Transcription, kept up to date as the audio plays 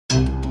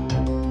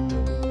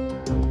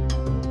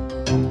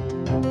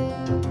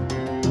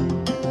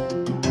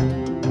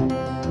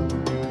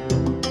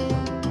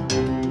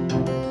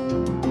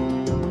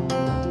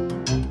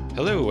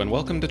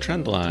welcome to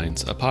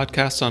Trendlines, a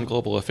podcast on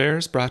global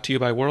affairs brought to you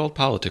by World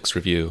Politics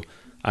Review.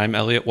 I'm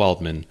Elliot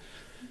Waldman.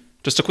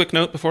 Just a quick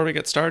note before we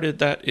get started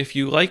that if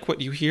you like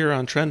what you hear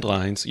on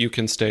Trendlines, you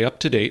can stay up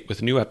to date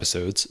with new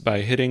episodes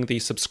by hitting the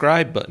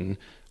subscribe button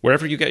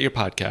wherever you get your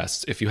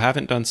podcasts if you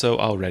haven't done so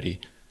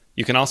already.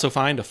 You can also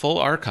find a full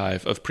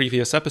archive of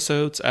previous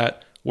episodes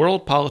at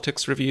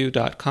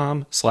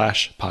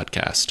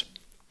worldpoliticsreview.com/podcast.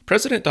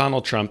 President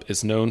Donald Trump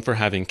is known for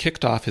having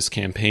kicked off his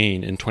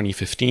campaign in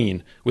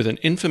 2015 with an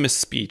infamous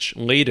speech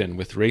laden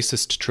with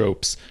racist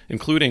tropes,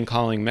 including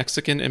calling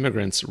Mexican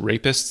immigrants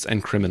rapists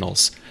and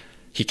criminals.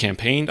 He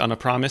campaigned on a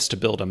promise to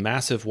build a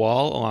massive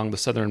wall along the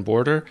southern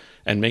border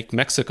and make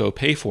Mexico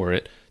pay for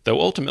it,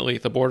 though ultimately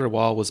the border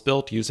wall was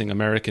built using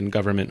American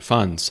government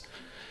funds.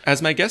 As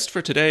my guest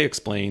for today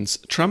explains,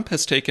 Trump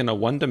has taken a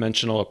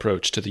one-dimensional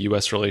approach to the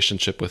U.S.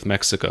 relationship with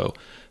Mexico,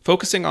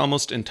 focusing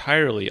almost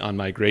entirely on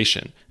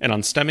migration and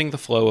on stemming the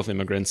flow of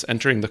immigrants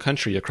entering the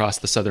country across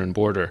the southern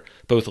border,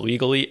 both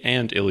legally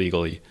and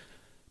illegally.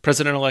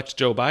 President-elect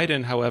Joe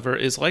Biden, however,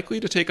 is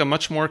likely to take a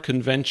much more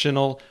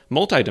conventional,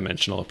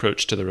 multidimensional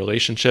approach to the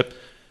relationship,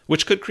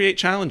 which could create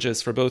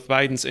challenges for both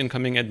Biden's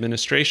incoming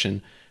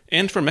administration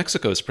and for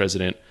Mexico's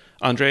president,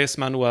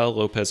 Manuel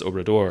Lopez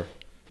Obrador.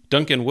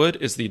 Duncan Wood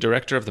is the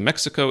director of the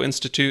Mexico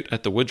Institute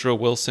at the Woodrow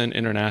Wilson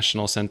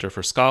International Center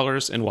for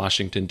Scholars in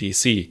Washington,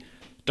 D.C.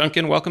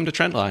 Duncan, welcome to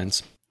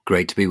Trendlines.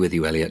 Great to be with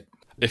you, Elliot.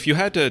 If you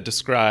had to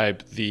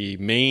describe the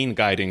main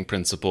guiding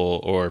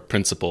principle or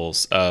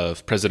principles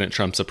of President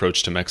Trump's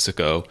approach to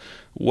Mexico,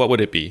 what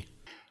would it be?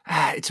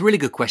 It's a really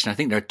good question. I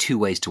think there are two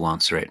ways to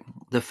answer it.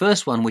 The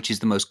first one, which is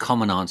the most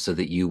common answer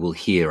that you will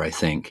hear, I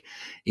think,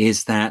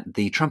 is that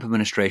the Trump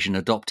administration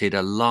adopted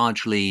a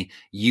largely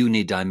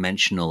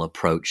unidimensional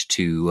approach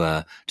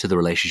to the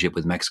relationship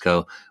with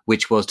Mexico,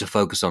 which was to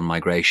focus on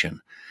migration.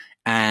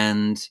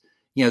 And,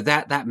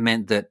 that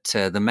meant that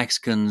the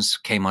Mexicans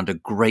came under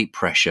great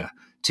pressure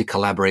to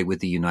collaborate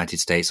with the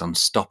United States on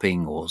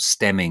stopping or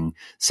stemming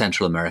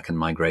Central American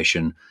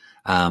migration,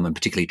 and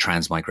particularly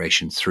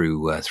transmigration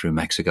through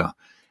Mexico.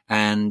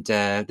 And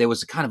there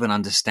was a kind of an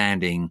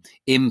understanding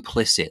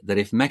implicit that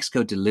if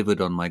Mexico delivered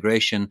on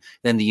migration,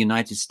 then the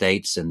United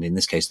States, and in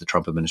this case the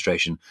Trump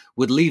administration,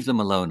 would leave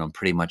them alone on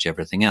pretty much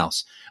everything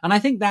else. And I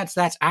think that's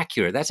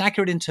accurate. That's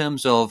accurate in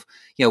terms of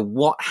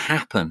what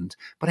happened.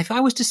 But if I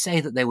was to say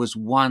that there was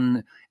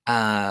one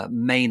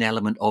main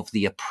element of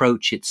the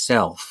approach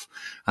itself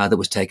that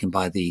was taken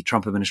by the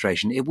Trump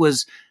administration, it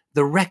was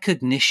the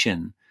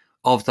recognition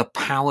of the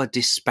power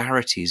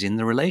disparities in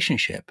the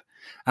relationship.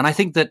 And I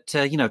think that,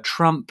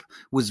 Trump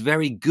was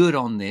very good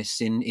on this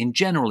in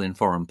general in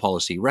foreign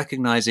policy,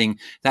 recognizing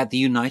that the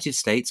United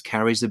States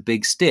carries a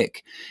big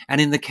stick.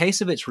 And in the case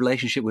of its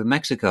relationship with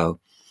Mexico,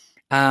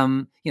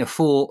 for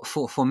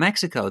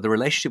Mexico, the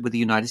relationship with the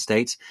United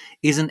States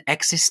is an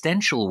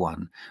existential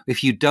one.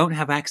 If you don't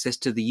have access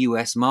to the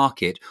U.S.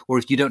 market, or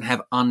if you don't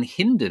have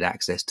unhindered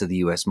access to the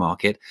U.S.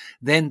 market,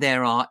 then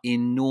there are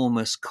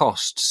enormous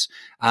costs,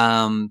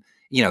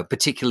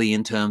 particularly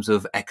in terms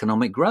of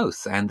economic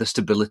growth and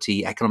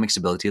the economic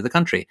stability of the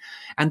country.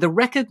 And the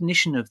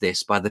recognition of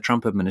this by the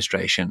Trump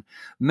administration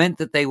meant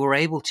that they were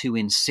able to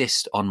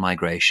insist on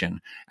migration,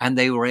 and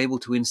they were able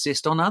to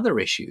insist on other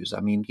issues.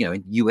 I mean,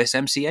 in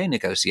USMCA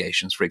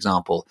negotiations, for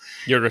example.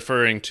 You're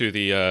referring to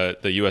the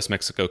U.S.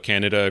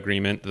 Mexico-Canada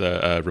agreement,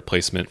 the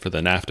replacement for the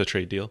NAFTA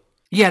trade deal?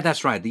 Yeah,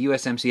 that's right. The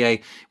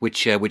USMCA,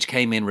 which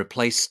came in,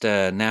 replaced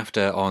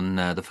NAFTA on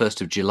the 1st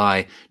of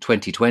July,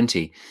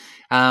 2020.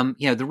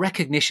 The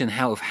recognition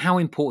of how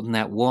important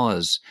that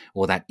was,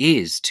 or that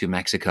is, to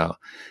Mexico,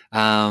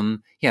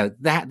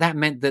 that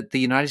meant that the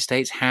United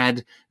States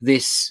had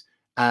this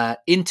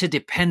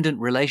interdependent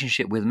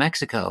relationship with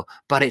Mexico,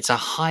 but it's a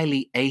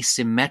highly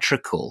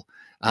asymmetrical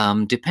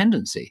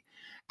dependency.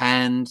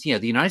 And, the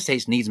United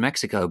States needs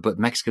Mexico, but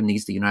Mexico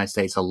needs the United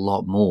States a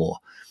lot more.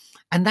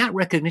 And that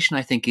recognition,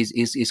 I think,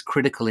 is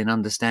critical in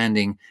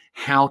understanding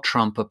how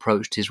Trump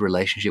approached his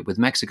relationship with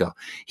Mexico.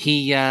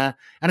 And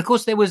of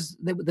course, there was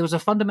a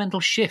fundamental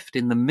shift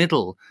in the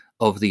middle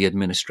of the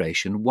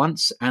administration.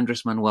 Once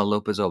Andrés Manuel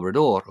Lopez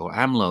Obrador, or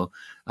AMLO,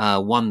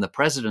 won the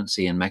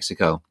presidency in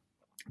Mexico,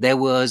 there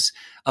was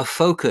a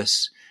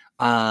focus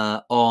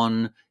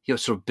on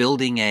sort of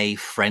building a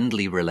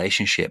friendly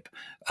relationship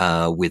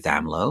with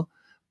AMLO.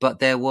 But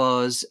there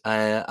was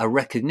a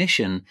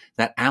recognition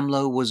that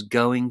AMLO was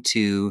going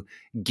to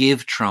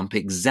give Trump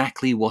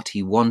exactly what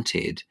he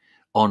wanted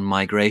on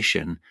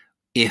migration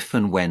if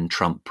and when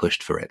Trump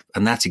pushed for it.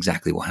 And that's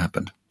exactly what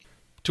happened.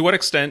 To what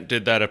extent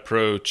did that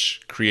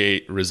approach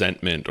create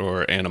resentment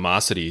or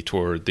animosity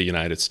toward the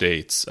United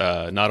States,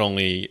 not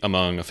only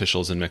among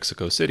officials in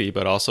Mexico City,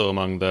 but also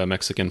among the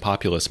Mexican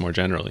populace more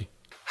generally?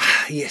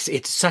 Yes,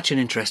 it's such an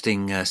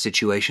interesting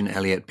situation,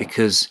 Elliot,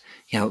 because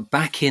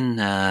back in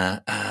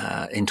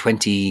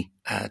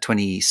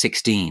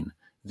 2016,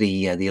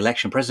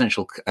 the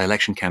presidential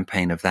election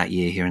campaign of that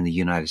year here in the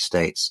United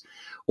States,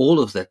 all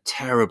of the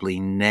terribly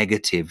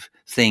negative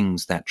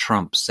things that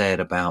Trump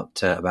said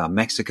about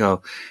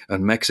Mexico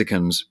and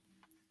Mexicans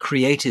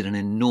created an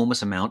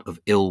enormous amount of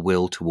ill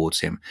will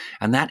towards him.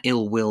 And that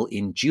ill will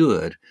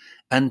endured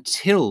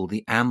until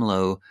the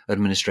AMLO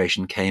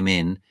administration came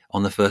in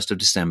on the 1st of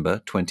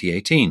December,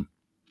 2018.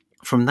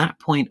 From that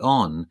point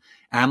on,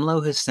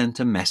 AMLO has sent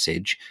a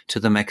message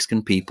to the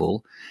Mexican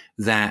people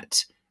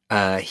that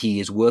he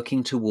is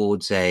working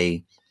towards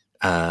a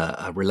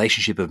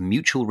relationship of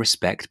mutual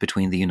respect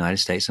between the United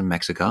States and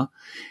Mexico,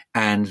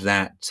 and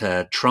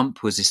that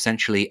Trump was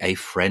essentially a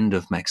friend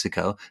of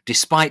Mexico,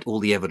 despite all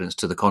the evidence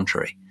to the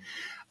contrary.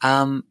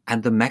 And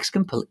the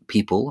Mexican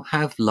people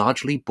have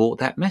largely bought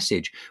that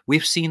message.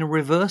 We've seen a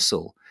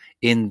reversal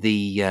in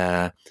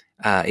the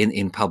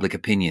in public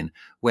opinion,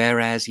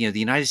 whereas the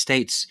United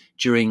States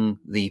during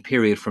the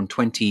period from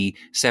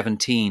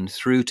 2017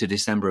 through to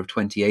December of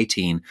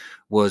 2018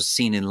 was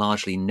seen in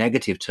largely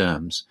negative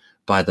terms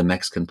by the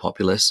Mexican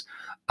populace.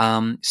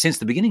 Since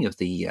the beginning of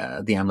the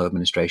AMLO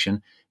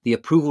administration, the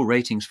approval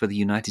ratings for the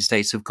United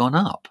States have gone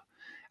up.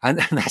 And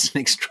that's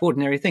an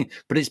extraordinary thing.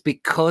 But it's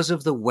because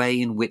of the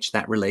way in which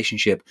that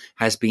relationship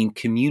has been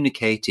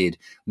communicated,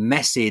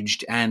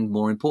 messaged, and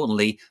more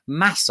importantly,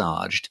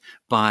 massaged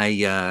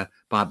by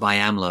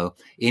AMLO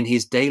in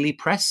his daily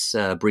press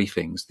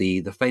briefings,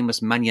 the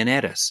famous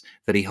mañaneras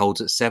that he holds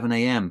at 7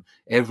 a.m.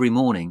 every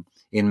morning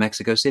in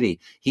Mexico City.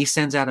 He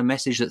sends out a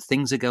message that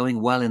things are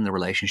going well in the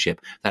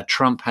relationship, that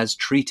Trump has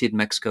treated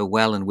Mexico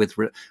well and with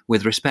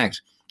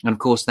respect. And of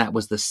course, that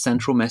was the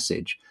central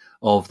message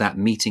of that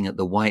meeting at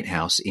the White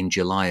House in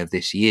July of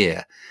this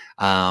year.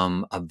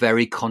 A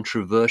very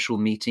controversial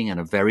meeting and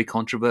a very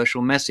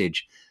controversial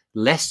message,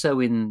 less so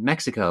in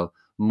Mexico,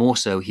 more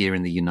so here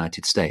in the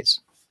United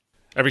States.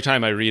 Every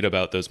time I read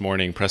about those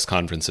morning press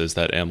conferences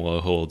that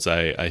AMLO holds,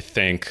 I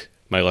thank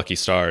my lucky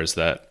stars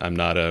that I'm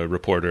not a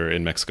reporter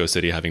in Mexico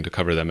City having to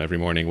cover them every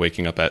morning,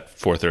 waking up at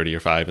 4:30 or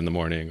 5 in the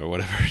morning or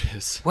whatever it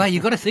is. Well,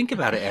 you've got to think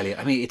about it, Elliot.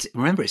 I mean,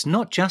 remember, it's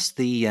not just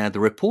the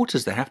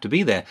reporters that have to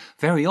be there.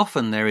 Very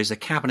often there is a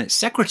cabinet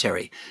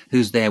secretary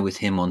who's there with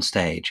him on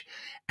stage.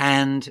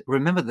 And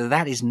remember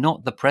that is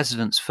not the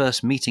president's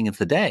first meeting of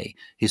the day.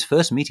 His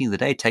first meeting of the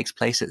day takes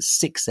place at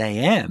 6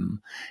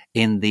 a.m.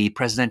 in the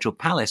presidential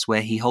palace,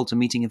 where he holds a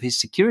meeting of his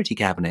security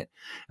cabinet.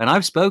 And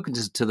I've spoken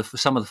to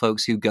some of the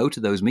folks who go to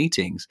those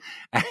meetings.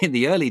 And in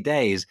the early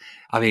days,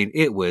 I mean,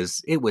 it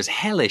was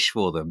hellish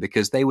for them,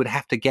 because they would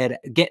have to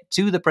get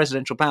to the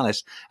presidential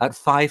palace at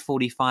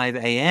 5:45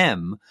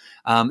 a.m.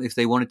 If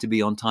they wanted to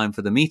be on time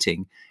for the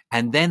meeting.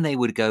 And then they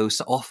would go,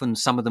 so often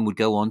some of them would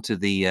go on to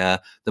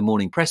the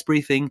morning press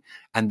briefing,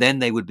 and then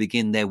they would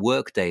begin their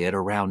workday at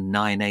around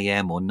 9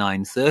 a.m. or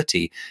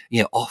 9:30,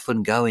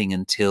 often going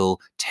until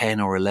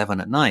 10 or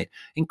 11 at night.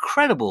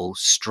 Incredible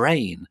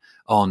strain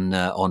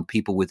on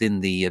people within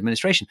the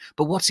administration.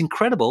 But what's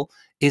incredible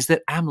is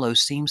that AMLO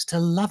seems to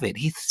love it.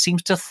 He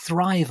seems to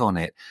thrive on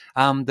it.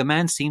 The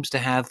man seems to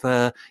have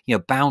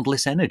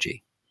boundless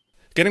energy.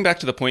 Getting back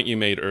to the point you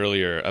made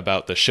earlier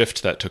about the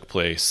shift that took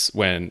place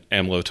when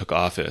AMLO took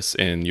office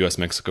in U.S.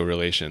 Mexico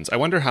relations, I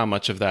wonder how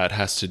much of that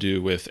has to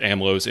do with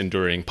AMLO's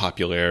enduring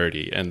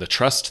popularity and the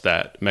trust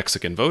that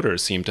Mexican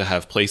voters seem to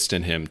have placed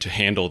in him to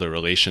handle the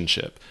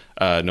relationship,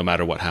 no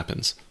matter what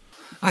happens.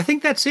 I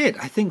think that's it.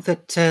 I think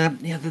that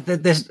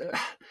there's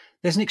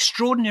an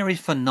extraordinary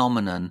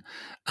phenomenon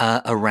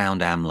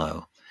around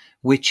AMLO,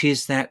 which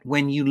is that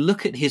when you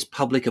look at his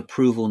public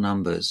approval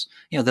numbers,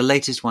 the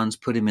latest ones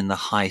put him in the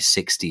high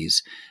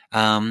 60s,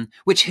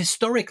 which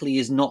historically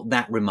is not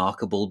that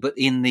remarkable. But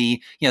in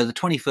the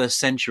 21st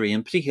century,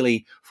 and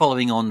particularly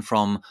following on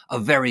from a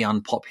very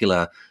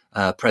unpopular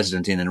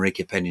president in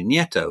Enrique Peña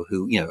Nieto,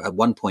 who, at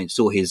one point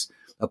saw his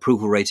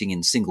approval rating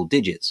in single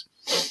digits.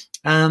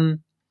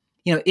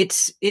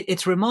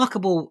 It's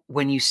remarkable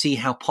when you see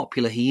how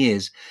popular he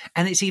is.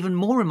 And it's even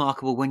more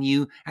remarkable when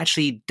you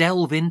actually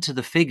delve into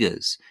the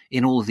figures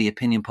in all of the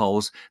opinion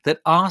polls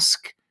that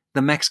ask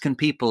the Mexican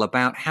people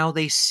about how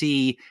they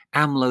see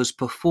AMLO's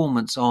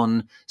performance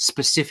on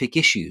specific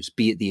issues,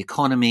 be it the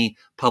economy,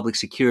 public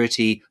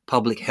security,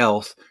 public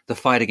health, the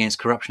fight against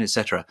corruption,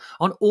 etc.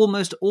 On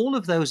almost all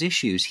of those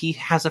issues, he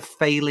has a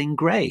failing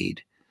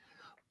grade.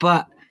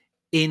 But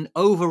in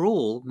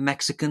overall,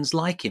 Mexicans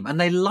like him.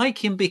 And they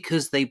like him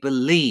because they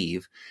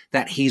believe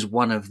that he's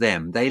one of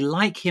them. They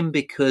like him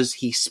because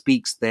he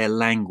speaks their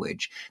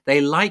language.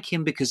 They like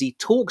him because he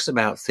talks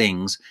about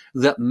things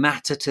that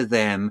matter to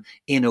them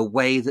in a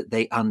way that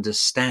they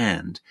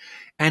understand.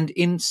 And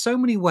in so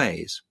many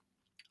ways,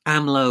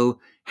 AMLO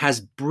has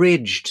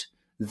bridged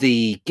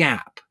the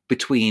gap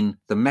between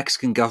the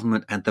Mexican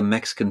government and the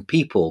Mexican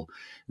people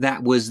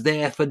that was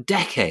there for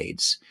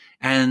decades,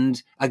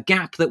 and a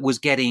gap that was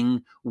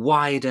getting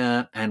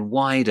wider and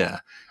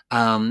wider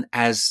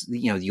as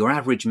your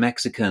average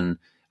Mexican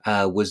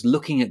was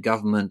looking at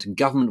government, and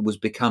government was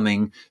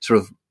becoming sort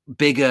of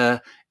bigger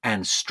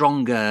and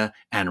stronger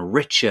and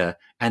richer,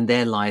 and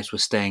their lives were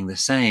staying the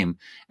same.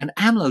 And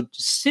AMLO,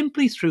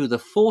 simply through the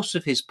force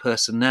of his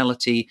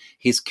personality,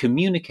 his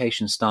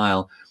communication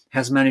style,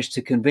 has managed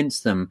to convince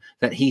them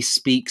that he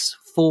speaks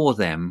for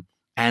them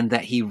and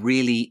that he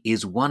really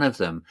is one of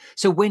them.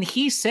 So when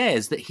he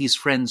says that he's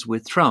friends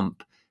with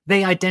Trump,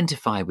 They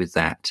identify with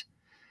that.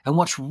 And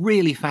what's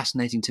really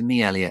fascinating to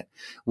me, Elliot,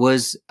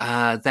 was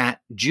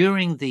that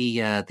during the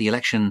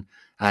election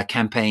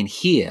campaign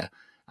here,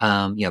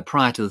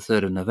 prior to the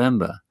 3rd of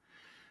November,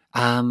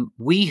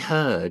 we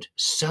heard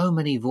so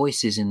many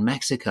voices in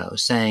Mexico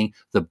saying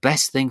the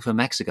best thing for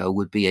Mexico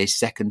would be a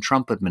second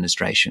Trump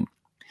administration.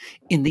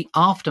 In the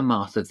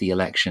aftermath of the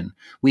election,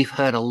 we've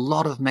heard a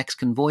lot of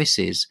Mexican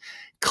voices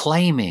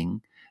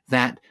claiming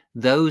that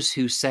those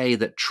who say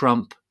that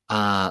Trump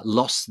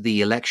lost the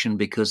election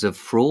because of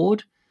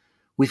fraud,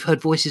 we've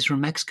heard voices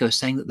from Mexico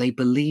saying that they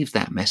believe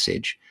that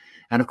message.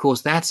 And of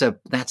course, that's a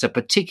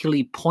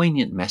particularly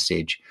poignant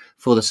message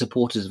for the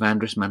supporters of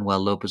Andres Manuel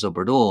Lopez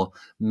Obrador,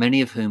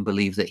 many of whom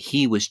believe that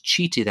he was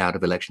cheated out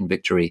of election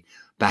victory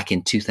back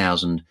in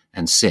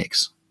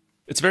 2006.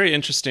 It's very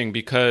interesting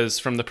because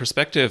from the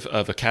perspective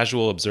of a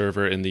casual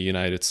observer in the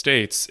United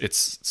States,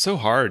 it's so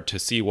hard to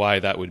see why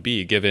that would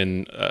be,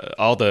 given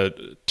all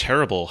the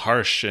terrible,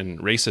 harsh, and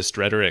racist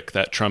rhetoric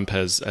that Trump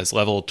has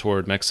leveled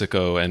toward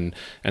Mexico and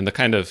the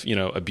kind of,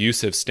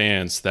 abusive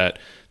stance that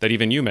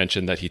even you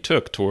mentioned that he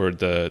took toward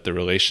the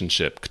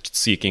relationship,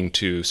 seeking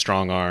to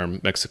strong-arm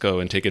Mexico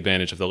and take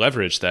advantage of the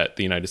leverage that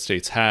the United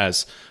States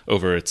has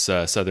over its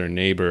southern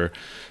neighbor.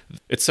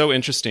 It's so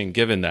interesting,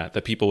 given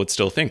that people would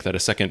still think that a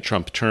second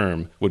Trump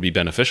term would be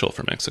beneficial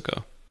for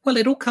Mexico. Well,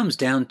 it all comes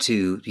down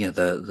to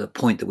the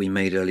point that we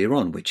made earlier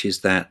on, which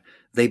is that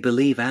they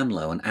believe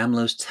AMLO, and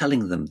AMLO's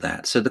telling them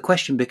that. So the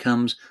question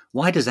becomes,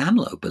 why does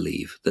AMLO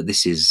believe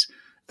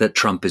that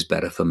Trump is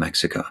better for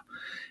Mexico?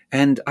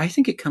 And I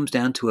think it comes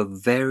down to a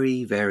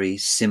very, very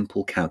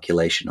simple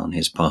calculation on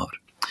his part.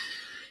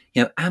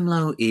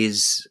 AMLO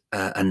is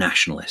a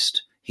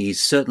nationalist.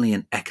 He's certainly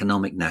an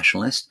economic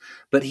nationalist,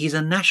 but he's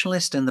a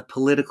nationalist in the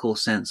political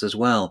sense as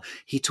well.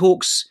 He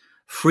talks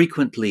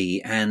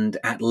frequently and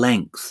at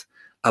length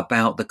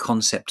about the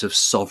concept of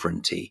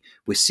sovereignty.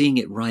 We're seeing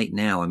it right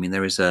now. I mean,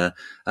 there is a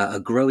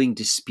growing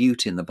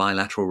dispute in the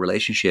bilateral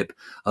relationship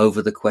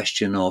over the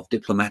question of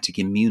diplomatic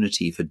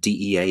immunity for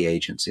DEA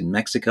agents in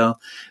Mexico.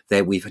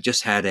 There, we've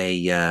just had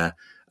a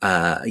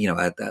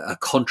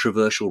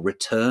controversial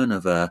return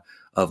of a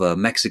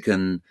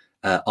Mexican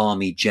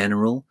army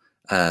general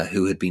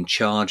who had been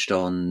charged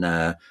here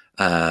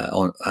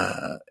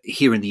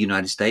in the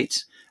United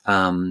States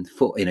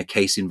in a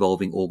case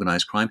involving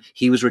organized crime.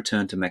 He was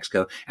returned to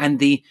Mexico. And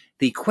the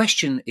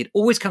question it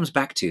always comes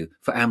back to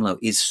for AMLO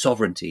is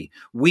sovereignty.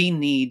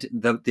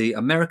 The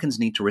Americans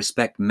need to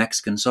respect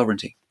Mexican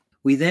sovereignty.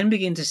 We then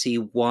begin to see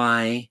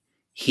why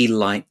he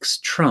likes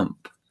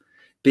Trump.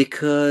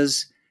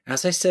 Because,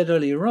 as I said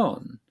earlier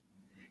on,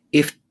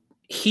 if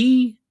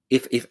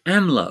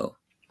AMLO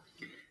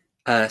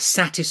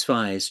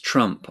satisfies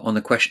Trump on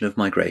the question of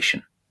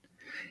migration,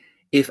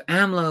 if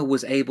AMLO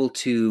was able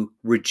to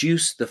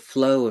reduce the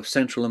flow of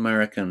Central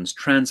Americans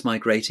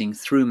transmigrating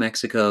through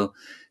Mexico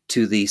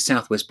to the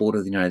southwest border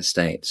of the United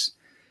States,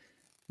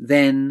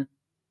 then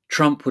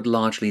Trump would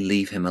largely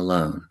leave him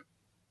alone.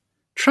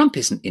 Trump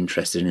isn't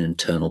interested in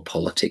internal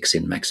politics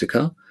in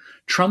Mexico.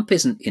 Trump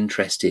isn't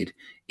interested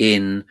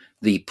in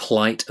the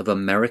plight of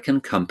American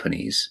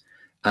companies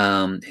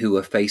who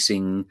are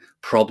facing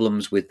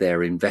problems with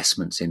their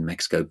investments in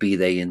Mexico, be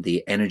they in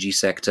the energy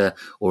sector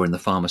or in the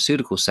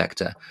pharmaceutical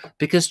sector,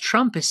 because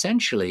Trump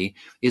essentially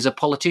is a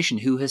politician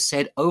who has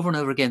said over and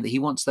over again that he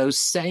wants those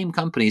same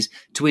companies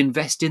to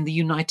invest in the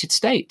United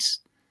States.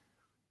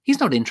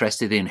 He's not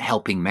interested in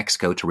helping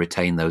Mexico to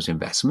retain those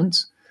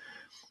investments.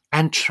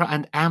 And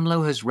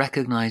AMLO has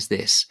recognized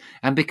this.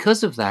 And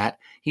because of that,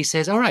 he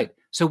says, all right,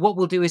 so what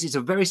we'll do is it's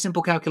a very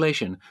simple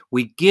calculation.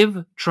 We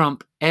give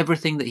Trump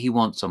everything that he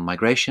wants on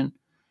migration,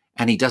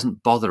 and he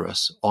doesn't bother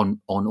us on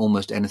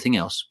almost anything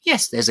else.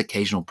 Yes, there's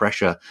occasional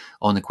pressure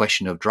on the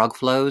question of drug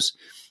flows.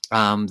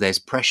 There's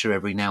pressure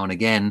every now and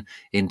again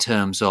in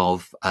terms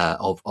of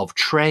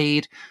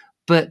trade.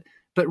 But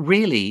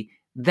really,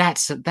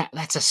 that's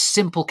a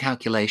simple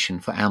calculation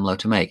for AMLO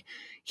to make.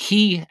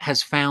 He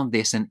has found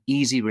this an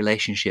easy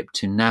relationship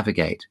to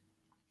navigate.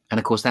 And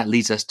of course, that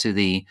leads us to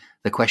the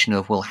question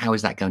of, well, how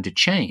is that going to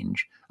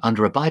change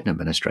under a Biden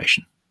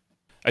administration?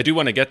 I do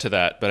want to get to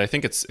that, but I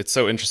think it's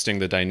so interesting,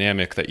 the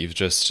dynamic that you've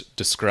just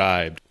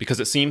described, because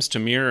it seems to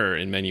mirror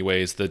in many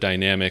ways the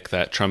dynamic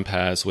that Trump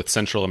has with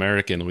Central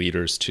American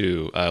leaders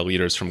too,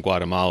 leaders from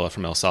Guatemala,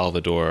 from El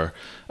Salvador,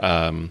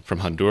 from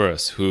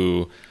Honduras,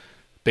 who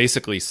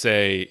basically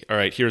say, all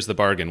right, here's the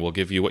bargain. We'll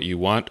give you what you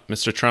want,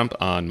 Mr. Trump,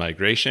 on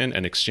migration,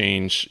 and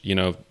exchange,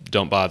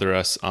 don't bother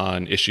us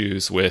on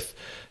issues with,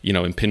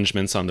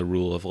 impingements on the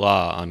rule of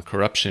law, on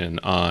corruption,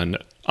 on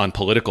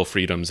political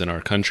freedoms in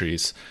our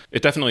countries.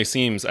 It definitely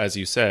seems, as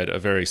you said, a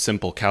very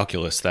simple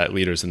calculus that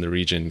leaders in the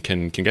region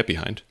can get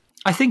behind.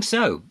 I think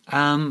so.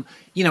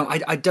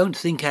 I don't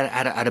think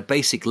at a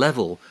basic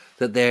level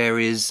that there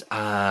is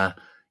that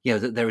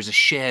there is a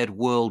shared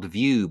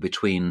worldview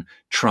between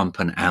Trump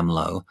and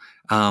AMLO,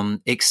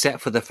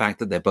 except for the fact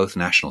that they're both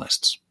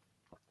nationalists.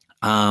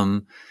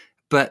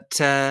 But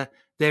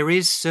there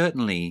is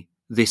certainly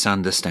this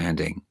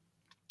understanding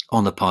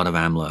on the part of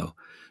AMLO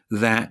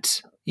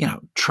that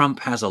Trump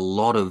has a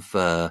lot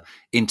of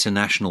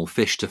international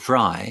fish to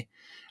fry.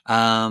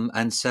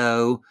 And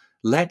so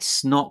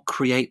let's not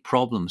create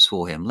problems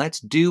for him. Let's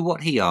do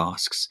what he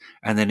asks.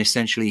 And then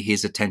essentially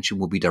his attention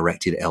will be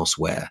directed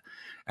elsewhere.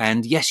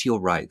 And yes, you're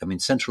right. I mean,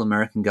 Central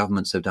American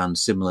governments have done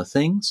similar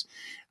things.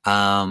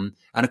 And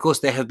of course,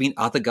 there have been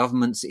other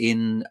governments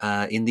in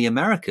the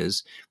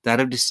Americas that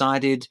have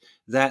decided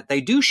that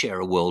they do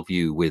share a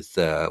worldview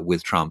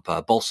with Trump.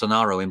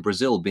 Bolsonaro in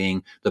Brazil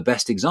being the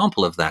best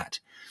example of that.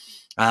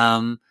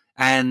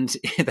 And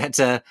that's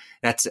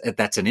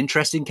an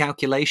interesting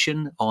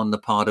calculation on the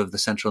part of the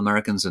Central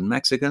Americans and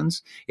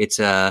Mexicans. It's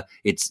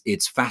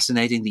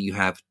fascinating that you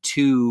have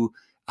two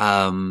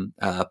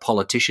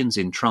politicians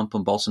in Trump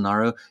and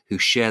Bolsonaro who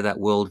share that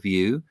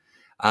worldview.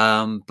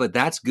 But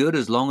that's good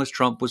as long as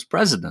Trump was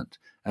president.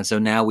 And so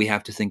now we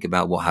have to think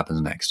about what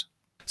happens next.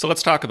 So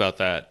let's talk about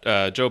that.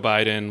 Joe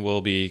Biden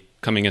will be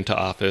coming into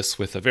office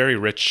with a very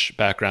rich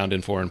background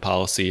in foreign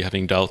policy,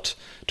 having dealt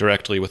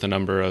directly with a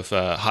number of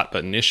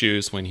hot-button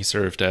issues when he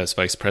served as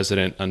vice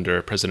president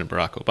under President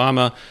Barack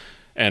Obama,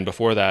 and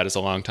before that as a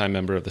longtime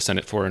member of the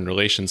Senate Foreign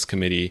Relations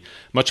Committee,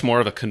 much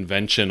more of a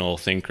conventional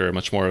thinker,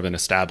 much more of an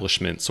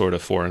establishment sort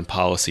of foreign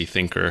policy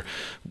thinker.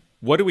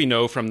 What do we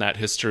know from that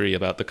history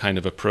about the kind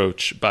of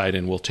approach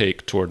Biden will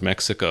take toward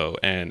Mexico,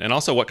 and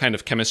also what kind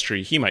of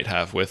chemistry he might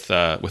have with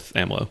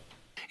AMLO?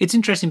 It's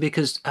interesting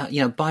because,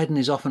 Biden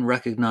is often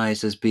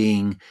recognized as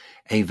being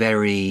a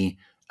very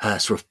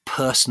sort of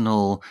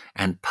personal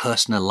and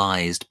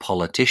personalized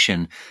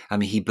politician. I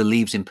mean, he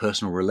believes in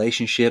personal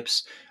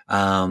relationships.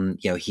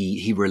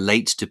 He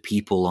relates to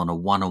people on a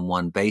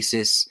one-on-one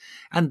basis.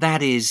 And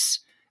that is,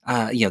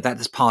 that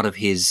is part of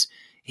his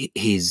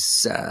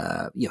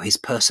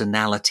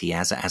personality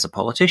as a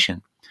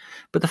politician.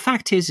 But the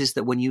fact is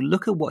that when you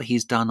look at what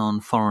he's done on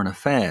foreign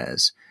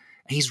affairs,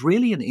 he's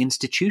really an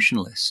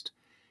institutionalist.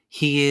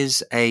 He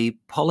is a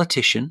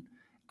politician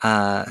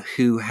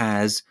who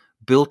has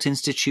built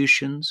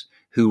institutions,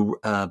 who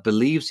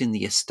believes in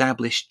the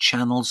established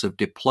channels of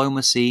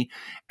diplomacy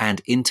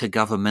and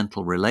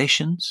intergovernmental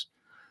relations.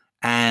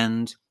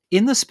 And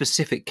in the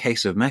specific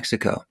case of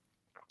Mexico,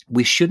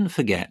 we shouldn't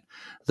forget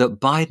that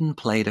Biden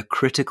played a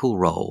critical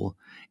role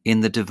in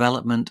the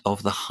development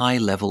of the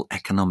high-level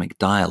economic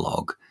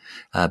dialogue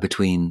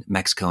between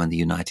Mexico and the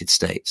United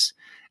States.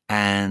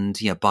 And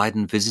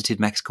Biden visited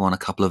Mexico on a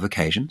couple of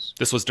occasions.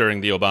 This was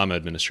during the Obama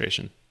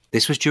administration.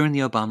 This was during the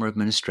Obama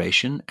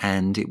administration,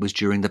 and it was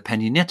during the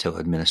Peña Nieto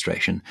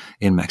administration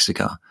in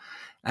Mexico.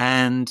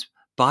 And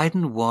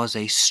Biden was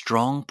a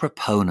strong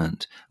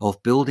proponent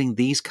of building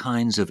these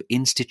kinds of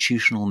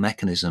institutional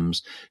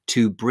mechanisms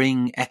to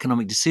bring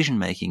economic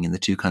decision-making in the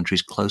two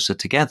countries closer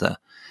together.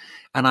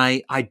 And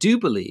I do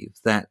believe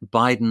that a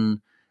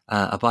Biden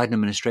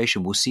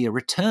administration will see a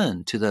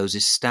return to those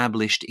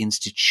established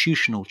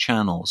institutional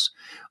channels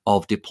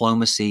of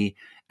diplomacy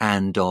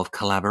and of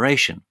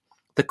collaboration.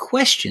 The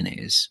question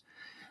is,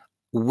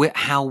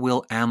 how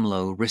will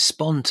AMLO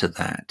respond to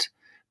that?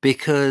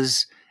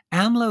 Because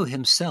AMLO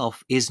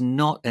himself is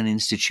not an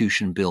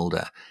institution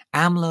builder.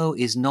 AMLO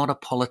is not a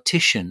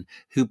politician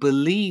who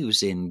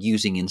believes in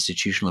using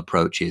institutional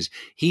approaches.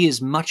 He is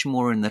much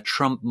more in the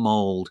Trump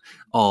mold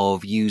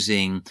of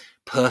using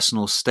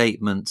personal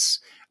statements,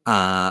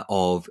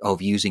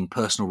 of using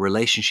personal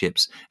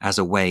relationships as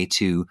a way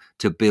to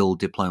build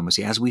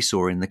diplomacy, as we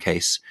saw in the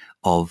case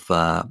of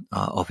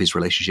his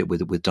relationship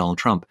with Donald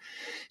Trump.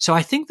 So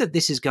I think that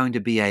this is going to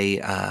be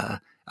a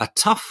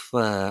tough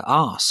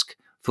ask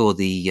for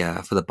the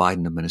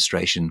Biden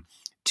administration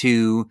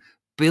to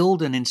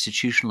build an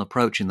institutional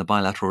approach in the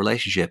bilateral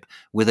relationship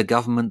with a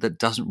government that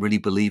doesn't really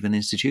believe in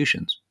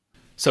institutions.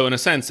 So in a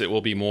sense, it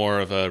will be more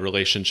of a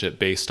relationship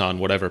based on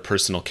whatever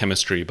personal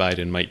chemistry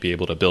Biden might be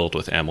able to build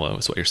with AMLO,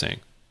 is what you're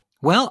saying.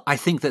 Well, I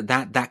think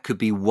that could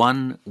be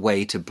one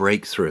way to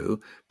break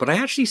through, but I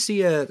actually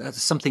see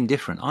something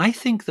different. I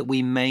think that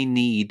we may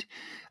need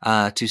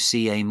to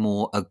see a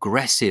more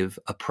aggressive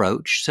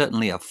approach,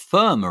 certainly a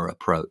firmer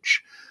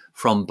approach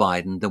from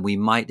Biden than we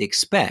might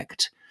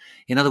expect.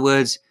 In other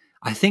words,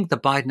 I think the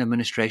Biden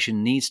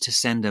administration needs to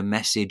send a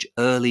message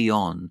early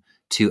on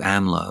to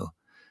AMLO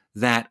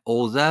that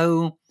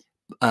although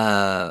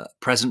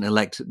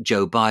President-elect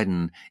Joe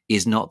Biden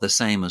is not the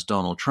same as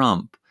Donald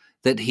Trump,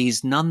 that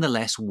he's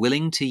nonetheless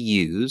willing to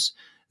use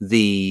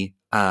the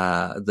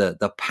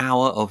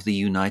power of the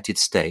United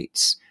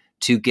States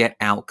to get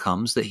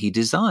outcomes that he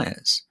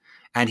desires.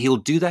 And he'll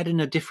do that in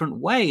a different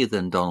way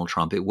than Donald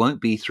Trump. It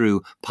won't be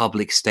through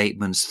public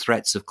statements,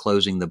 threats of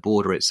closing the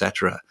border,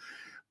 etc.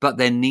 But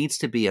there needs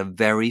to be a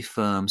very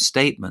firm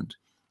statement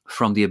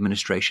from the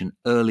administration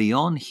early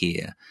on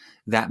here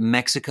that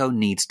Mexico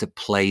needs to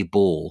play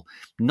ball,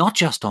 not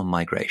just on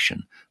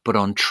migration, but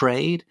on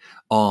trade,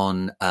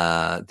 on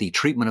the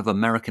treatment of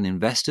American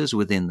investors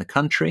within the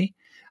country,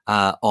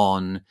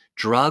 on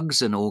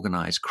drugs and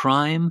organized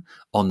crime,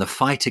 on the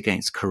fight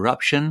against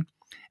corruption.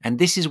 And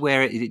this is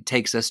where it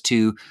takes us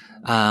to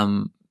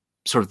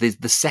sort of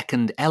the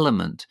second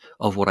element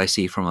of what I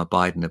see from a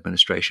Biden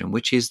administration,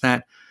 which is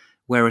that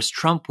Whereas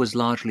Trump was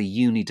largely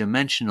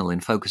unidimensional in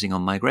focusing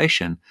on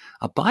migration,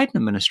 a Biden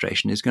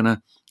administration is going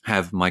to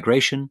have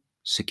migration,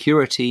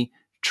 security,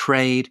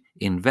 trade,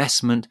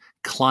 investment,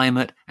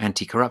 climate,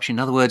 anti-corruption. In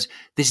other words,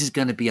 this is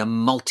going to be a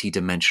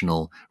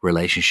multidimensional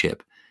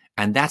relationship.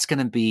 And that's going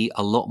to be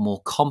a lot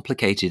more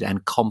complicated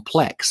and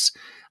complex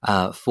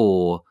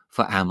for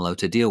AMLO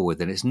to deal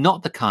with. And it's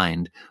not the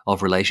kind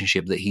of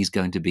relationship that he's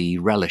going to be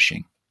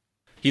relishing.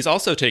 He's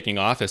also taking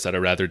office at a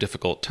rather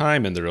difficult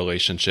time in the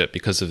relationship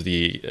because of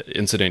the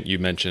incident you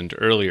mentioned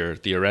earlier,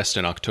 the arrest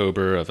in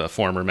October of a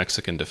former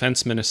Mexican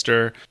defense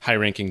minister,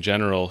 high-ranking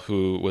general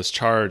who was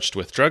charged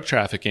with drug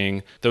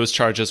trafficking. Those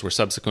charges were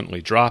subsequently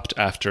dropped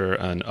after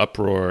an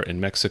uproar in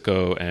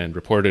Mexico and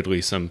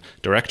reportedly some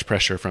direct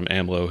pressure from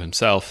AMLO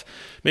himself.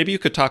 Maybe you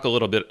could talk a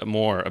little bit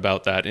more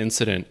about that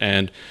incident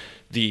and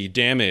the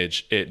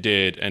damage it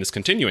did and is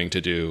continuing to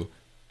do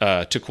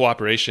to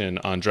cooperation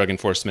on drug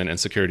enforcement and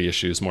security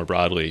issues more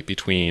broadly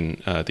between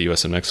the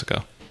U.S. and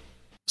Mexico.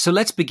 So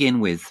let's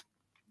begin with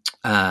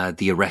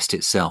the arrest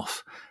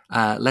itself.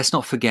 Let's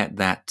not forget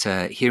that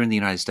here in the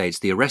United States,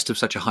 the arrest of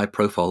such a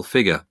high-profile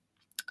figure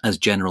as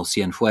General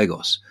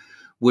Cienfuegos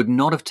would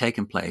not have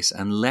taken place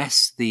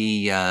unless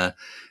the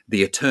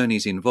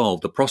attorneys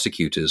involved, the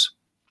prosecutors,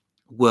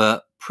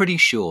 were pretty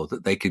sure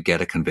that they could get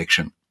a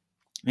conviction.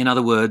 In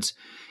other words,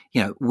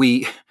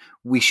 we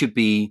should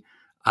be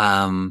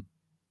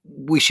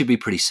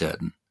pretty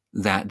certain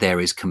that there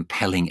is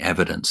compelling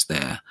evidence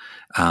there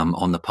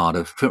on the part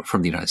of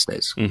from the United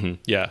States. Mm-hmm.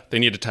 Yeah, they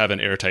needed to have an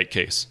airtight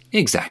case.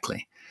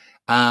 Exactly,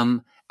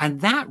 and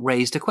that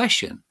raised a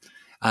question,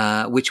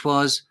 which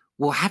was,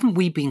 well, haven't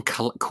we been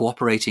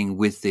cooperating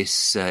with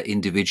this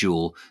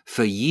individual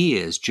for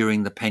years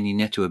during the Peña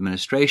Nieto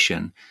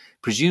administration,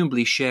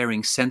 presumably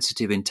sharing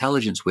sensitive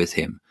intelligence with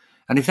him?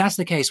 And if that's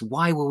the case,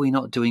 why were we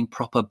not doing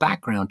proper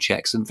background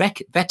checks and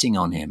vetting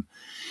on him?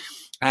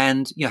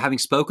 And, having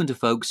spoken to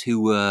folks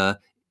who were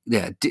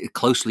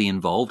closely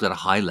involved at a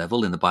high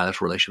level in the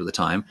bilateral relationship at the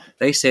time,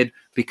 they said,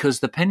 because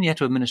the Peña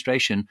Nieto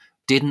administration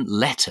didn't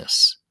let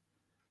us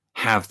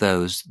have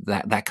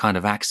that kind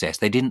of access.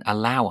 They didn't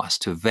allow us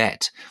to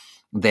vet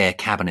their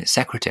cabinet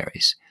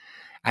secretaries.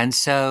 And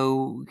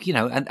so,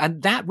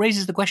 and that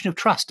raises the question of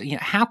trust.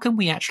 How can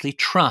we actually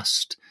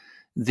trust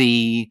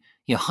the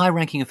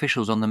high-ranking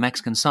officials on the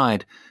Mexican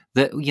side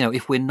that,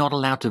 if we're not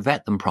allowed to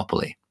vet them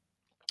properly?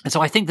 And so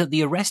I think that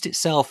the arrest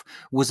itself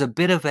was a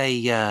bit of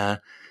I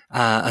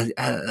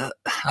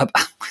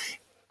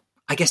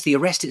guess the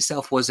arrest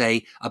itself was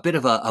a bit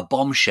of a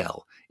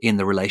bombshell in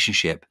the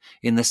relationship,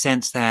 in the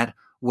sense that,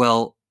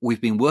 well,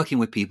 we've been working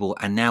with people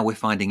and now we're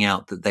finding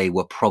out that they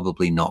were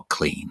probably not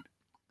clean.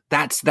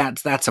 That's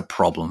a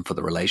problem for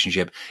the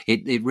relationship.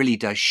 It really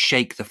does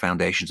shake the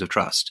foundations of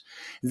trust.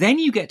 Then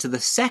you get to the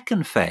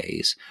second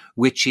phase,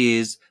 which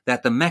is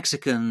that the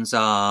Mexicans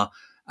are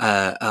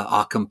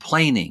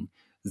complaining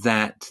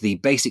that the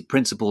basic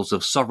principles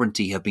of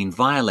sovereignty have been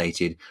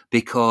violated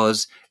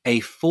because a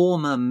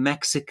former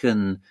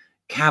Mexican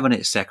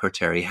cabinet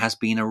secretary has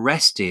been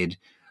arrested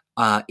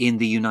in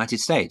the United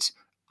States.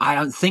 I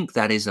don't think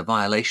that is a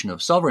violation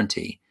of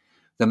sovereignty.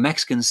 The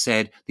Mexicans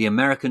said the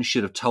Americans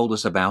should have told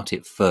us about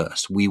it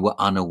first. We were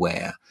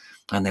unaware.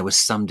 And there was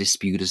some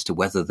dispute as to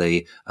whether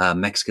the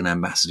Mexican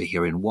ambassador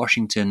here in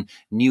Washington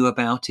knew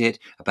about it,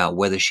 about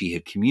whether she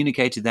had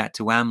communicated that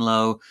to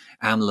AMLO.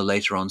 AMLO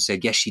later on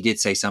said, yes, she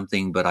did say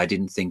something, but I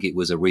didn't think it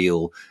was a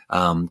real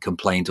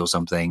complaint or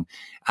something.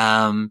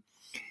 And,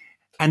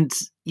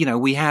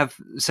 we have,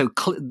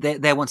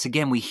 there once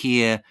again, we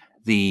hear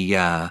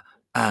the,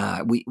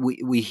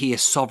 we hear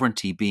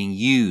sovereignty being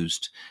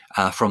used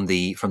from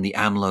the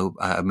AMLO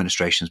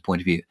administration's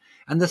point of view.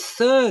 And the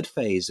third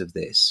phase of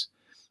this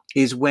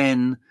is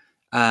when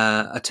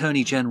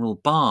Attorney General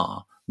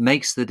Barr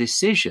makes the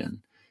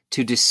decision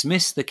to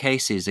dismiss the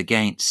cases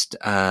against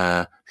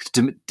Cienfuegos,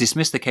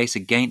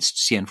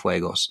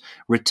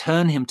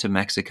 return him to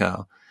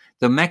Mexico.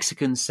 The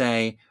Mexicans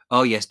say,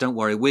 "Oh yes, don't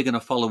worry, we're going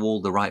to follow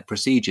all the right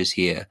procedures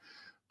here."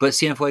 But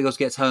Cienfuegos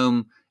gets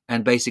home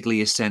and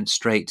basically is sent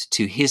straight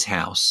to his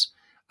house,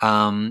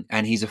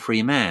 and he's a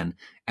free man.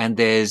 And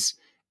there's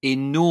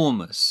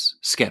enormous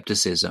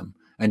skepticism,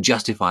 and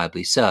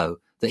justifiably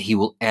so, that he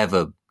will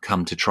ever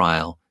come to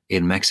trial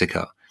in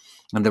Mexico.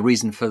 And the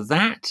reason for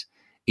that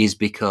is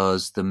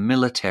because the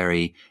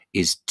military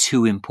is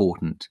too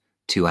important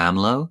to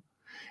AMLO.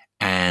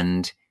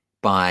 And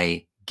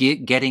by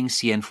getting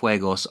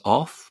Cienfuegos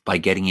off, by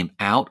getting him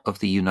out of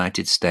the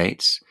United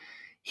States,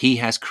 he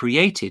has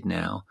created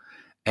now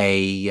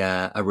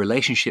a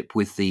relationship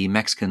with the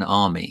Mexican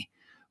army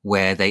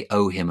where they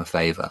owe him a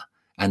favor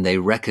and they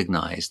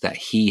recognize that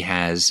he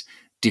has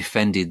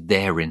defended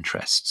their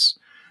interests.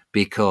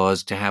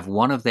 Because to have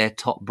one of their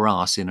top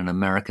brass in an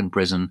American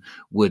prison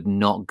would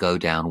not go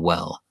down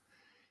well.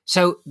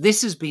 So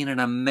this has been an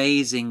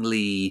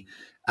amazingly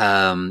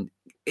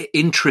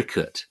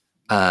intricate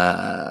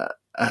a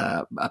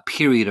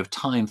period of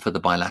time for the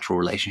bilateral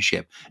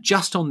relationship.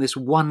 Just on this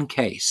one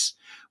case,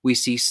 we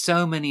see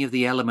so many of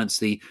the elements,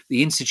 the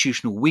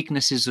institutional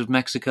weaknesses of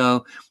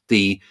Mexico,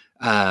 the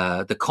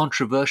the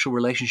controversial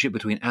relationship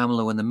between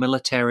AMLO and the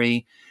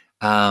military,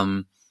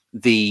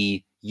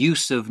 the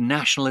use of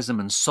nationalism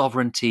and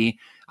sovereignty.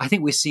 I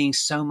think we're seeing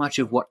so much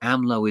of what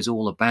AMLO is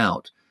all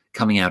about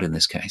coming out in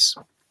this case.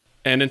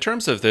 And in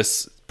terms of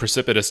this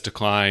precipitous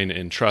decline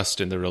in trust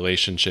in the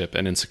relationship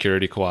and in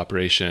security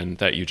cooperation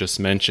that you just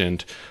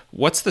mentioned,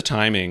 what's the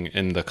timing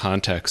and the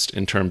context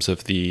in terms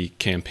of the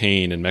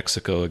campaign in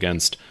Mexico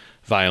against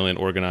violent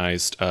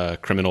organized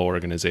criminal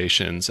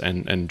organizations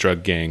and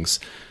drug gangs?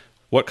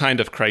 What kind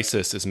of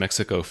crisis is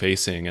Mexico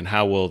facing, and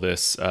how will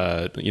this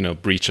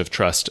breach of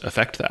trust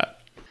affect that?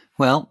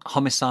 Well,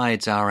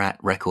 homicides are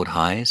at record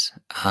highs.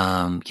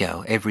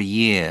 Every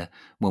year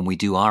when we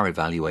do our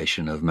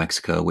evaluation of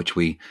Mexico, which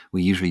we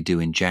usually do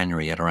in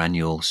January at our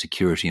annual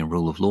Security and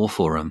Rule of Law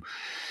Forum,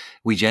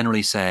 we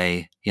generally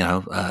say,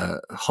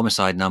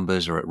 homicide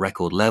numbers are at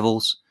record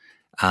levels.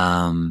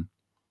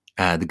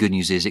 The good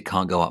news is it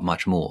can't go up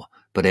much more,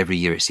 but every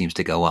year it seems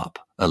to go up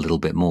a little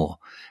bit more.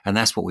 And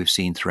that's what we've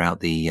seen throughout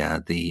the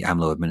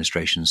AMLO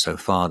administration so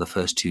far. The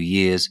first 2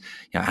 years,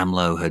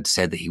 AMLO had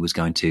said that he was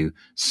going to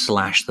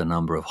slash the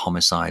number of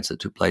homicides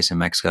that took place in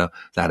Mexico.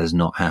 That has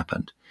not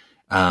happened.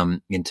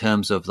 In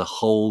terms of the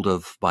hold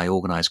by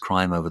organized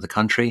crime over the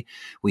country,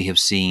 we have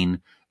seen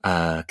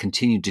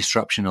continued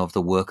disruption of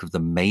the work of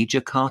the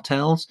major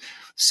cartels,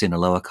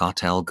 Sinaloa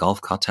cartel, Gulf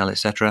cartel,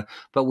 etc.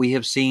 But we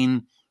have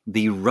seen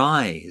the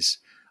rise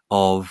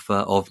of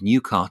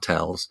new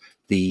cartels,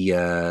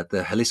 the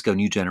Jalisco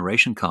New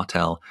Generation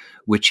cartel,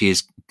 which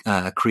is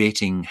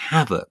creating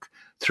havoc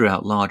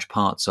throughout large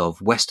parts of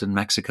western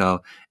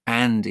Mexico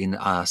and in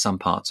some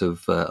parts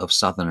of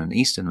southern and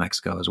eastern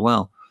Mexico as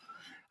well.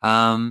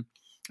 And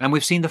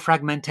we've seen the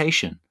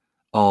fragmentation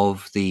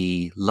of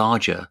the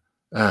larger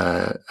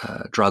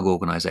drug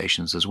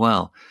organizations as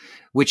well,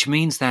 which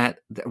means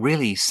that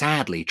really,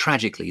 sadly,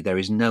 tragically, there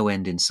is no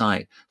end in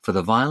sight for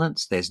the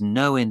violence. There's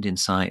no end in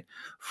sight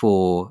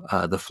for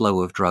the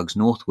flow of drugs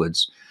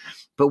northwards.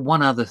 But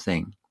one other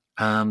thing,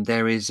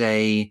 there is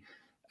a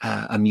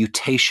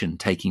mutation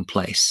taking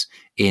place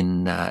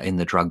in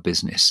the drug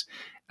business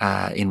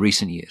in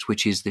recent years,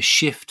 which is the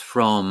shift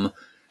from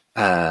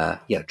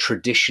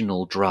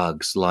traditional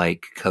drugs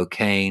like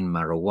cocaine,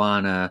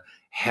 marijuana,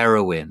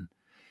 heroin,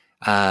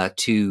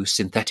 to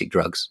synthetic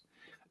drugs.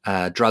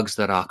 Drugs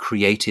that are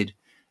created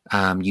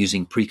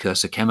using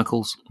precursor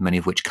chemicals, many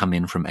of which come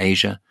in from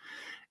Asia,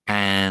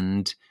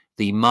 and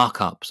the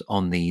markups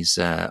on these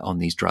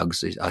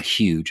drugs are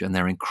huge, and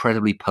they're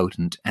incredibly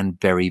potent and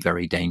very,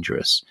 very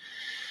dangerous.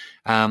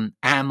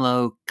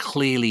 AMLO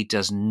clearly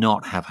does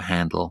not have a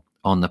handle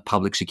on the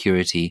public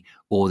security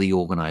or the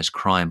organized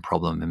crime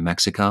problem in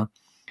Mexico.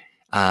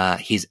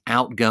 His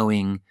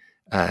outgoing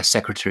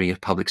Secretary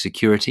of Public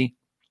Security,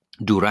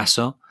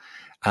 Durazo,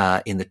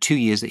 in the 2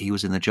 years that he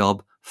was in the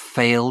job,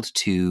 failed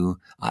to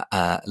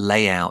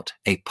lay out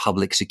a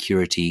public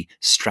security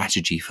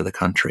strategy for the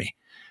country,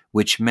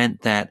 which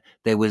meant that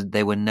there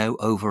were no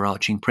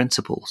overarching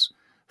principles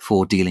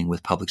for dealing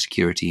with public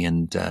security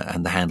and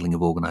the handling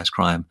of organized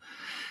crime.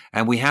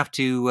 And we have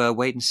to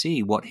wait and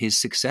see what his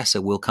successor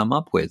will come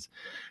up with.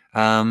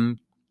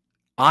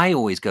 I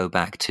always go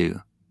back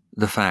to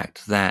the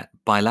fact that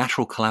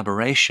bilateral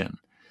collaboration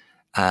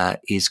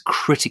is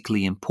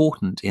critically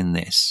important in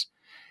this.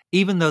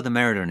 Even though the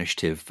Merida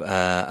Initiative,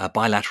 a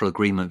bilateral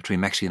agreement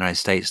between Mexico and the United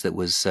States that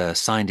was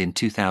signed in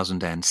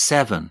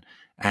 2007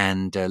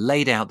 and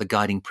laid out the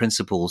guiding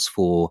principles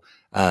for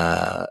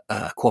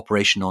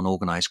cooperation on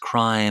organized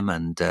crime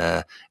and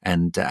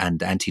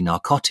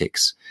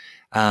anti-narcotics,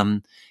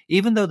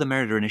 even though the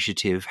Merida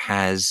Initiative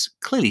has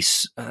clearly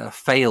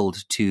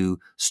failed to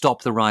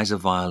stop the rise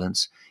of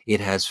violence, it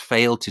has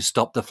failed to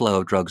stop the flow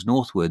of drugs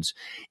northwards,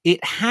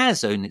 it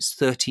has, in its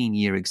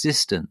 13-year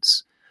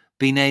existence,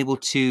 been able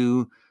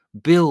to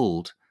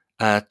build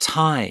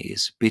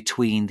ties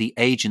between the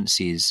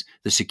agencies,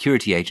 the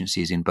security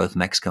agencies in both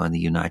Mexico and the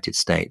United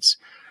States,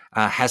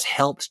 has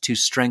helped to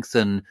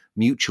strengthen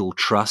mutual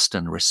trust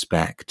and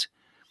respect.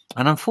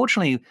 And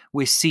unfortunately,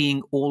 we're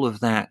seeing all of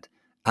that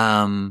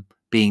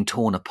being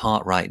torn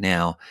apart right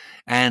now.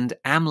 And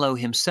AMLO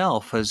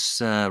himself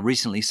has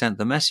recently sent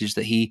the message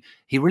that he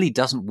really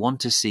doesn't want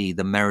to see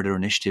the Merida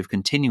Initiative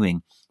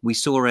continuing. We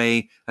saw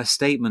a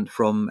statement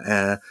from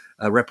a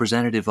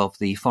representative of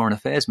the Foreign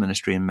Affairs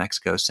Ministry in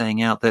Mexico saying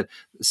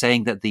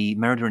that the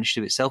Merida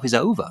Initiative itself is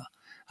over.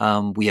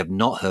 We have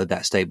not heard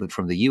that statement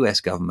from the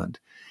U.S. government.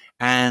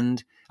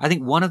 And I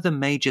think one of the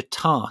major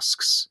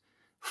tasks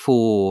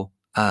for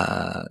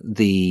both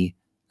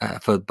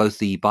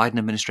the Biden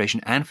administration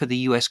and for the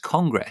U.S.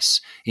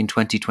 Congress in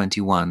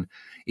 2021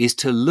 is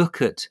to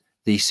look at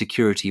the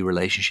security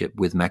relationship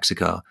with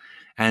Mexico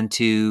and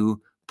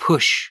to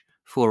push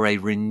for a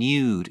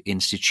renewed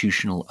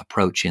institutional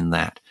approach in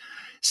that,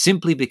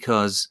 simply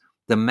because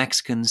the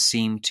Mexicans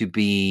seem to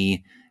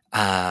be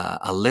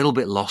a little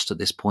bit lost at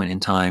this point in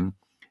time.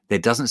 There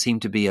doesn't seem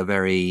to be a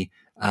very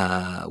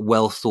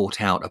well thought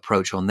out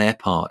approach on their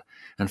part.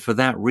 And for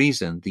that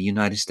reason, the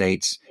United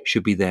States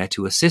should be there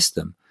to assist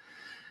them.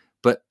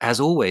 But as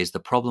always, the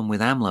problem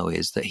with AMLO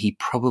is that he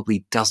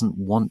probably doesn't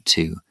want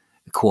to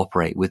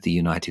cooperate with the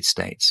United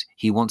States.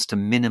 He wants to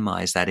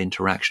minimize that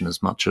interaction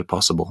as much as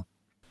possible.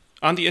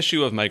 On the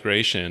issue of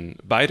migration,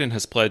 Biden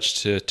has pledged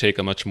to take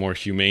a much more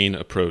humane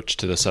approach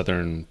to the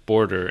southern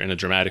border in a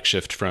dramatic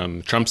shift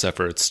from Trump's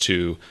efforts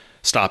to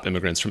stop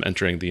immigrants from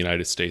entering the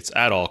United States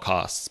at all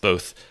costs,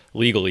 both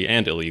legally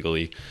and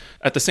illegally.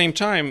 At the same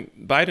time,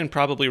 Biden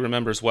probably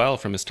remembers well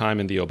from his time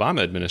in the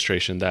Obama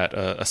administration that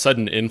a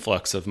sudden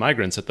influx of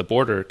migrants at the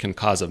border can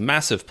cause a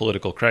massive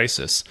political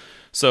crisis.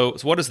 So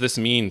what does this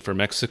mean for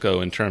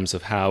Mexico in terms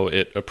of how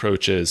it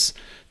approaches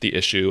the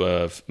issue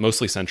of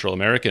mostly Central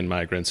American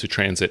migrants who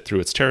transit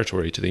through its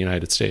territory to the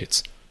United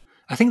States?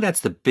 I think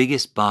that's the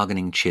biggest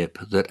bargaining chip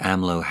that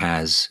AMLO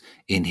has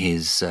in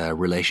his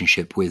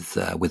relationship with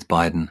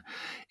Biden,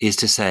 is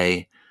to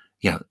say,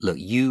 look,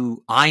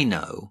 I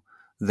know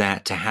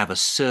that to have a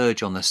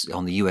surge on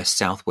the U.S.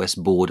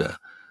 Southwest border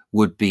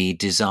would be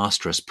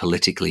disastrous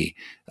politically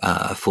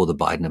for the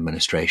Biden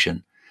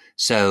administration.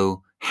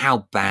 So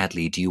how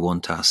badly do you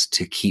want us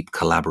to keep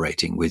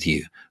collaborating with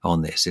you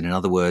on this? And in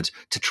other words,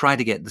 to try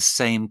to get the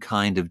same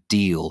kind of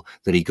deal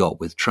that he got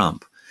with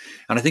Trump.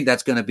 And I think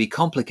that's going to be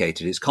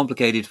complicated. It's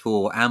complicated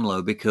for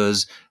AMLO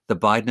because the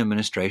Biden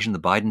administration, the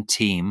Biden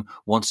team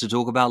wants to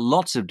talk about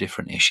lots of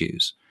different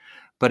issues.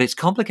 But it's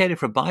complicated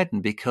for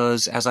Biden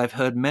because, as I've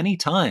heard many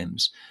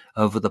times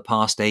over the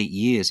past 8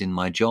 years in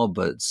my job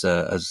as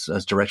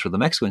director of the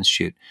Mexico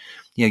Institute,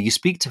 you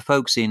speak to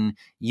folks in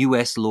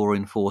U.S. law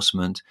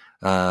enforcement,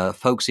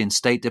 folks in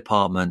State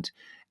Department,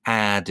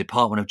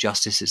 Department of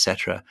Justice,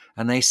 etc.,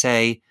 and they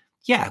say,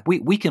 yeah,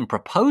 we can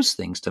propose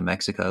things to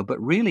Mexico, but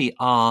really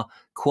our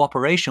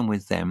cooperation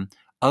with them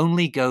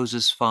only goes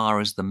as far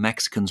as the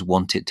Mexicans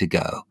want it to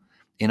go.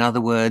 In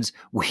other words,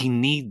 we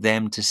need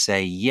them to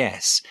say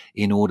yes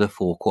in order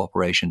for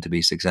cooperation to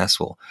be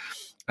successful.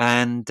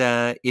 And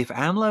if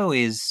AMLO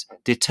is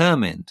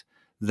determined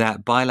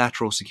that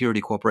bilateral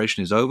security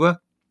cooperation is over,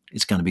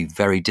 it's going to be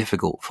very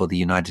difficult for the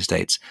United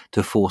States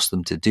to force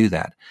them to do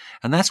that.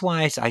 And that's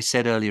why I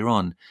said earlier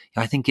on,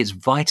 I think it's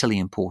vitally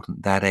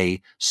important that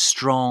a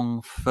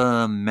strong,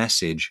 firm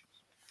message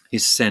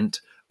is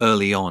sent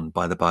early on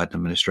by the Biden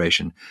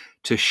administration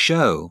to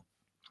show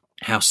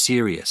how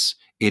serious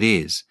it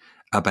is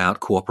about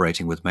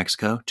cooperating with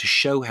Mexico, to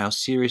show how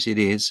serious it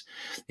is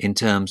in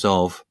terms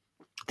of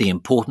the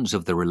importance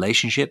of the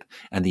relationship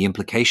and the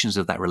implications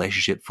of that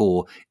relationship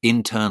for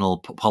internal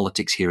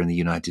politics here in the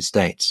United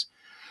States.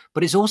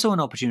 But it's also an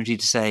opportunity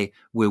to say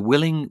we're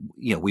willing,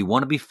 we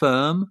want to be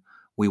firm,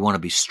 we want to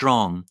be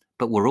strong,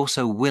 but we're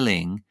also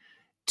willing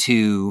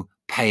to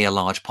pay a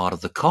large part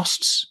of the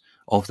costs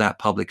of that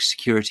public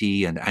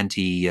security and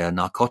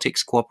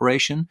anti-narcotics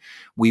cooperation.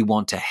 We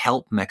want to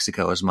help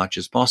Mexico as much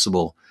as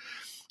possible.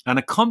 And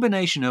a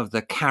combination of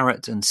the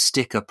carrot and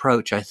stick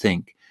approach, I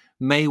think,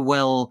 may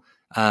well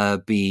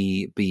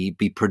be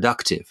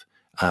productive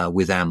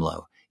with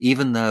AMLO.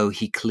 Even though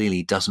he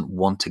clearly doesn't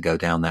want to go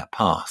down that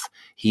path,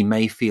 he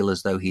may feel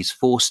as though he's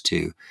forced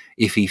to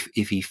if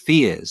he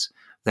fears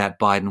that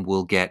Biden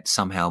will get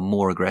somehow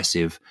more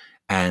aggressive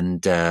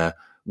and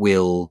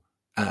will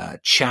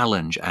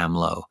challenge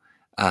AMLO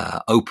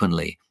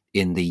openly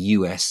in the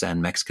U.S.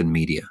 and Mexican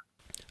media.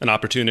 An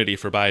opportunity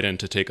for Biden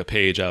to take a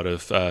page out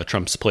of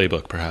Trump's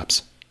playbook,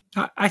 perhaps.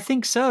 I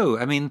think so.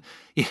 I mean,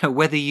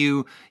 whether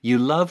you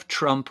love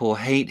Trump or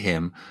hate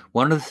him,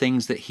 one of the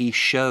things that he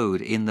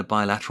showed in the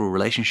bilateral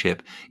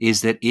relationship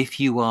is that if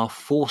you are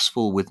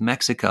forceful with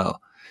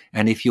Mexico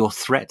and if your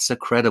threats are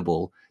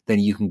credible, then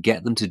you can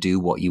get them to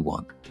do what you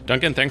want.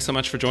 Duncan, thanks so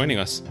much for joining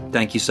us.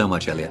 Thank you so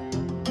much, Elliot.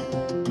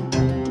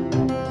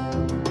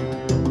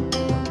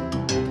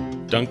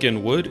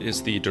 Duncan Wood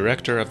is the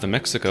director of the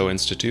Mexico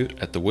Institute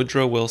at the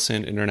Woodrow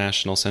Wilson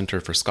International Center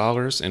for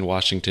Scholars in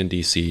Washington,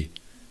 D.C.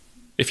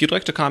 If you'd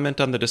like to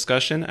comment on the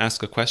discussion,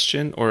 ask a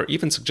question, or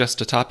even suggest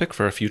a topic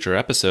for a future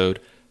episode,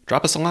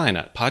 drop us a line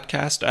at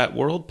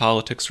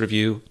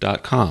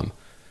podcast@worldpoliticsreview.com.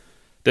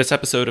 This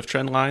episode of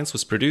Trendlines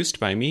was produced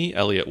by me,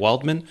 Elliot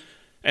Waldman,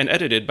 and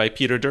edited by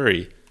Peter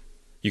Dury.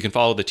 You can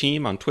follow the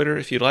team on Twitter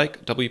if you'd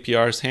like.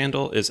 WPR's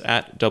handle is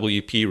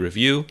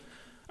 @WPReview.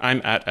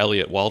 I'm at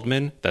Elliot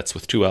Waldman, that's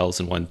with 2 L's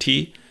and 1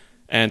 T,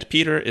 and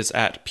Peter is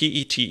at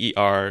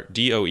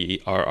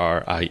PETERDOERRIE.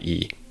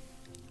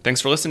 Thanks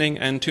for listening,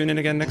 and tune in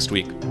again next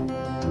week.